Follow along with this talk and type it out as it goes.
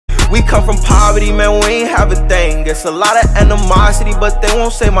We come from poverty, man, we ain't have a thing. It's a lot of animosity, but they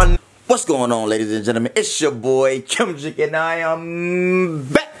won't say my name. What's going on, ladies and gentlemen? It's your boy Kendrick, and I am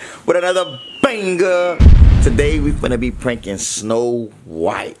back with another banger. Today we finna be pranking Snow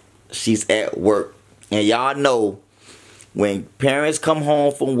White. She's at work, and y'all know when parents come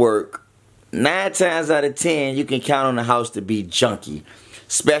home from work, 9 times out of 10 you can count on the house to be junky,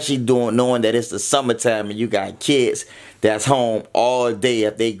 especially knowing that it's the summertime and you got kids that's home all day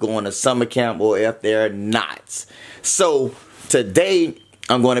if they going to summer camp or if they're not. So today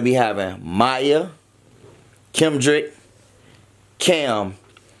I'm going to be having Maya, Kendrick, Cam,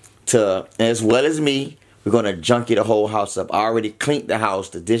 as well as me. We're going to junkie the whole house up. I already cleaned the house,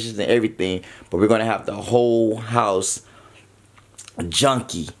 the dishes and everything, but we're going to have the whole house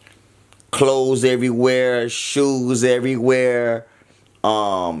junky. Clothes everywhere, shoes everywhere,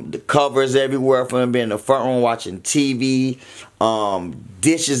 the covers everywhere from being in the front room watching TV,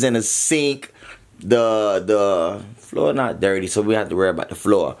 dishes in the sink, the floor not dirty, so we have to worry about the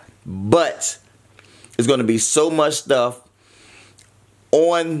floor. But it's going to be so much stuff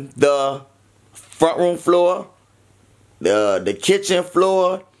on the front room floor, the kitchen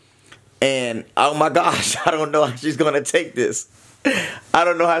floor, and oh my gosh, I don't know how she's going to take this. I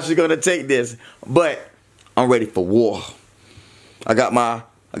don't know how she's going to take this, but I'm ready for war. I got my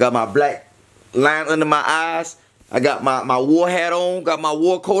black line under my eyes. I got my war hat on, got my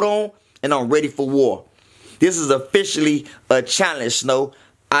war coat on, and I'm ready for war. This is officially a challenge, Snow.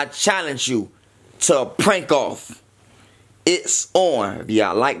 I challenge you to prank off. It's on. If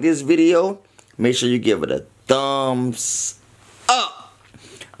y'all like this video, make sure you give it a thumbs up.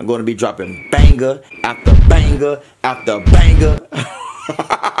 I'm going to be dropping banger after banger after banger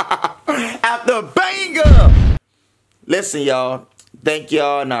after banger. Listen, y'all. Thank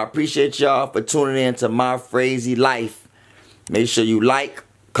y'all, and I appreciate y'all for tuning in to my crazy life. Make sure you like,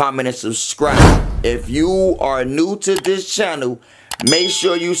 comment, and subscribe. If you are new to this channel, make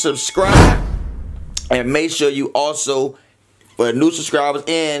sure you subscribe, and make sure you also, for new subscribers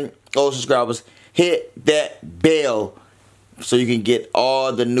and old subscribers, hit that bell so you can get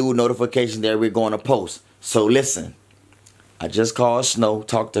all the new notifications that we're going to post. So listen, I just called Snow,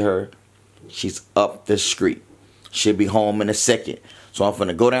 talked to her. She's up the street. She'll be home in a second. So I'm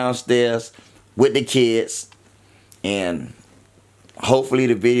finna go downstairs with the kids, and hopefully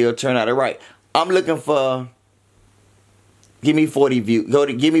the video turn out alright. I'm looking for, give me 40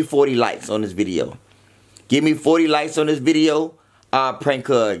 views. Give me 40 likes on this video. Give me 40 likes on this video. I'll prank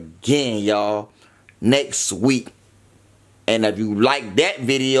her again, y'all, next week. And if you like that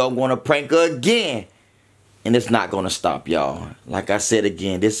video, I'm going to prank her again. And it's not going to stop, y'all. Like I said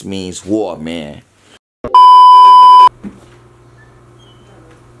again, this means war, man.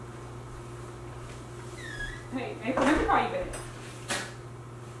 Hey, April, let me call you back.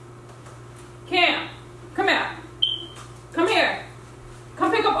 Cam, come here. Come here.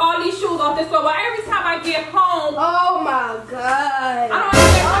 Come pick up all these shoes off this floor. Well, every time I get home. Oh my God. I don't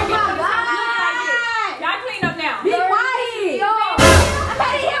understand why Oh my God. Y'all clean up now. Be quiet. Yo, I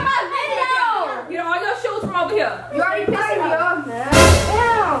can't hear my video. Get all your shoes from over here. You already pissed me off, man.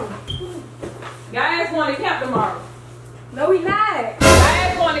 Damn. Y'all ass going to camp tomorrow. No, we not. Y'all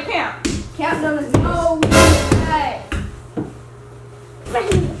ass going to camp. Camp donuts. No, we not. Bring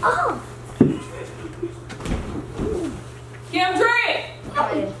me up. Kim Drake.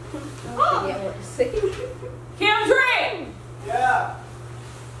 Kim Drake. Yeah.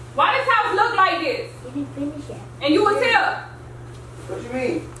 Why this house look like this? We didn't finish yet. And you was here. What you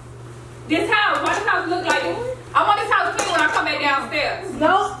mean? This house, why this house look like this? I want this house clean when I come back downstairs.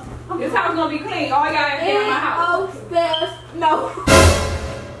 No. This house gonna be clean. All y'all ain't in my house. Upstairs. No.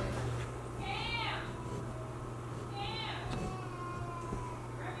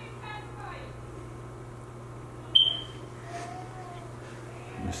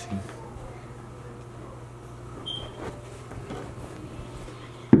 Let me see.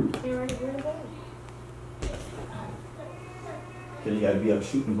 You gotta be up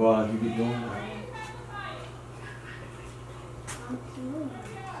shooting ball as you be doing that.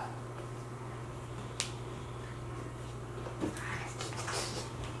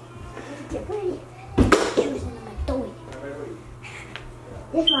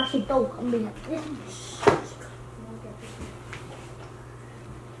 This one should go. I'm being like this.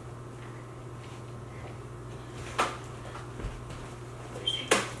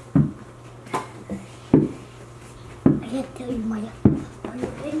 I can't tell you, Maya. Are you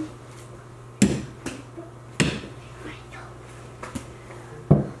ready?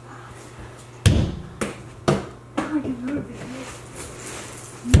 Are you nervous?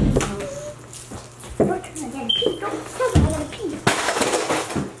 Your turn again. Pee. Don't tell me I want to pee.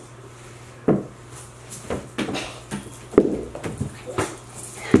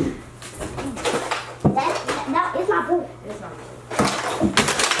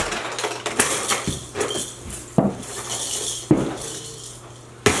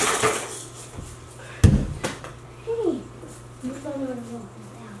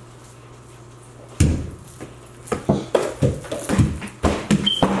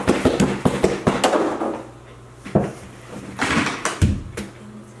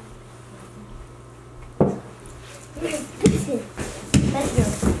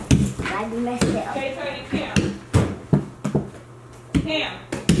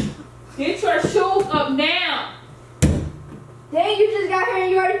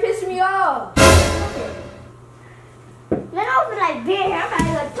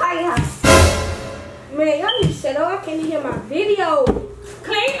 Man, y'all need to shut up. I can't hear my video.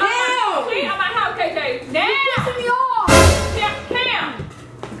 Clean up my house, KJ. Now. You're pissing me off. Cam.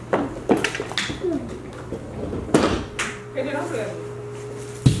 KJ, don't play.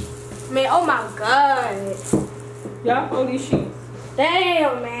 Man, oh my God. Y'all fold these sheets.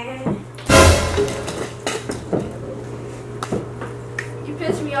 Damn, man. You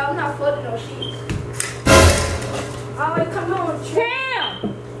pissed me off. I'm not folding no sheets. Alright, come on, Cam.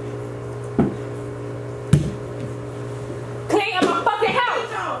 Clean up my fucking house.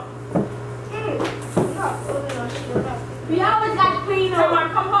 I'm not folding no sheets. We always got to clean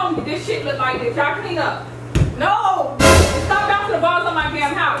up. Come home. This shit look like this. Y'all clean up. No. Stop bouncing the balls on my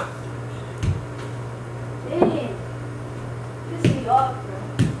damn house. Damn. Piss me off, bro.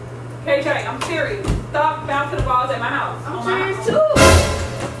 KJ, I'm serious. Stop bouncing the balls at my house. I'm serious too.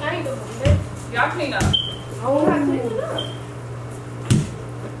 I ain't doing this. Y'all clean up. I'm not cleaning up.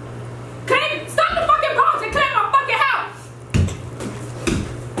 Stop the fucking balls and clean my fucking house.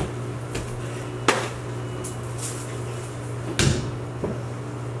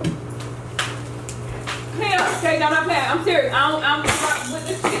 Clean up, okay? I'm not playing. I'm serious. I'm with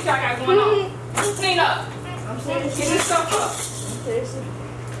this shit y'all got going on. Clean up. I'm serious. Get your stuff up. Seriously.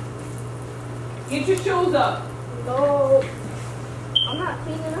 Get your shoes up. No. I'm not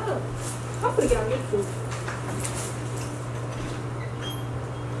cleaning up. I'm gonna get on YouTube.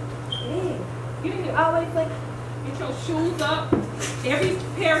 Dang. Get I always like. Get your shoes up. Every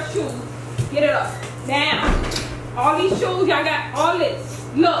pair of shoes. Get it up. Now. All these shoes, y'all got all this.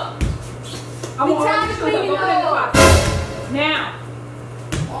 Look. I want all these shoes up. Go put it in the box. Now.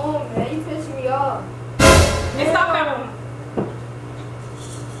 Oh man, you pissing me off. And stop that.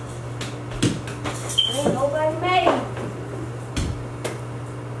 Ain't nobody made.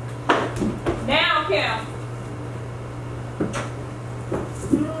 Now, Kim.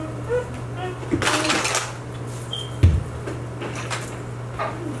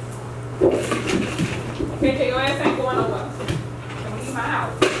 KJ, your ass ain't going nowhere. I'm gonna leave my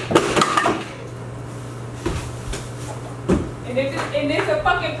house. And this a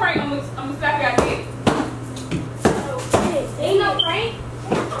fucking prank. I'm gonna slap you out there. Ain't no prank.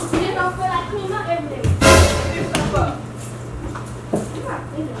 You just don't feel like cleaning up every day. Get this stuff up. I'm not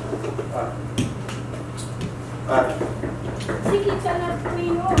cleaning up. Alright. She keeps telling us to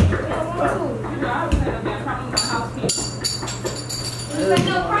clean up. We don't want to. You know, I was having a man problem with my house key. It's like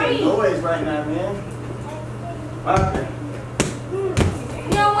no prank. Always right now, man. Okay. You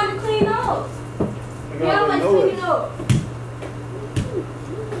don't want to clean up. You don't want to clean up.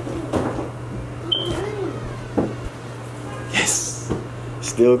 Yes.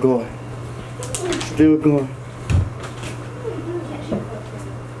 Still going. Still going.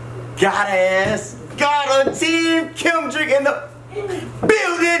 Got ass. Got a team. Kimdrick in the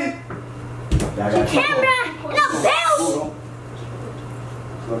building. Camera in the building.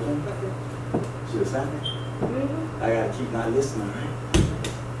 See what's happening? I gotta keep not listening, right?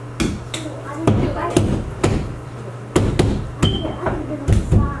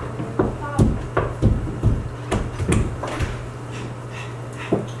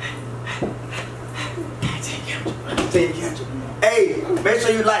 Hey, make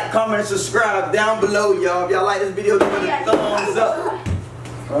sure you like, comment, and subscribe down below, y'all. If y'all like this video, give it a thumbs up.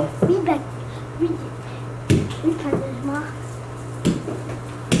 Huh? We play this mark.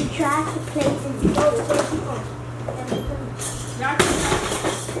 We try to play this.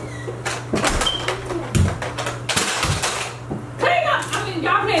 Clean up! I mean,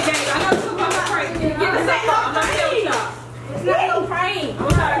 y'all play games. I know it's about to prank. Get the same up. I'm not telling y'all. It's not no prank. I'm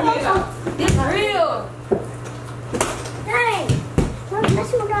gonna try to clean it up. This real. Dang.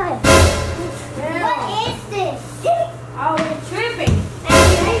 Let's go, guys. What is this? Oh, we're tripping.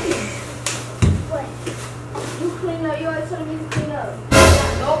 What? You clean up. You always told me to clean up.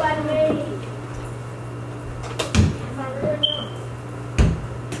 Nobody made.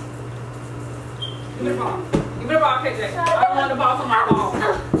 Give me the ball. Give me the ball, KJ. I don't want the ball from my ball.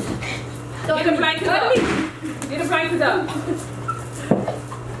 Get the blankets up. Get the blankets up.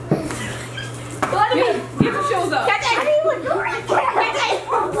 Get the shoes up. I didn't even do it.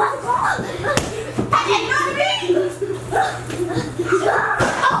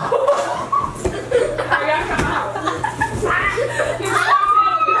 Hurry up, come out.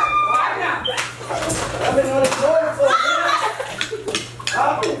 I've been on the floor for a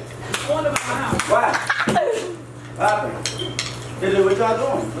minute. Why? What y'all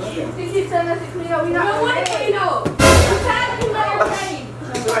doing? She keeps telling us to clean up. We don't want to clean up. We're tired of cleaning up everything.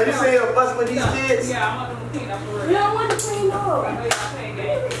 So you say you're fussing with these kids? Yeah, I want them to clean up for real. We don't want to clean up. I know y'all playing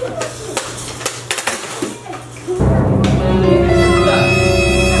games. Get the shoes up.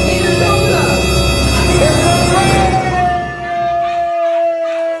 Get the shoes up.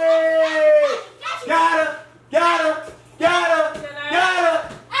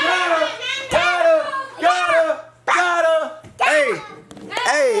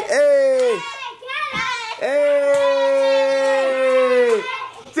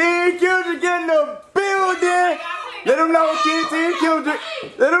 him know, Kenny, Kendrick.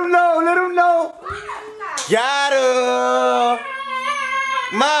 Let him know, let him know. Got her.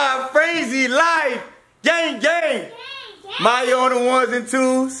 My crazy life. Gang, gang. Maya on the ones and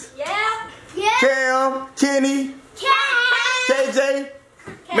twos. Yeah. Yeah. Cam, Kenny, KJ.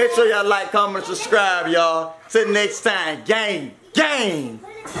 Make sure y'all like, comment, subscribe, y'all. Till next time. Gang, gang.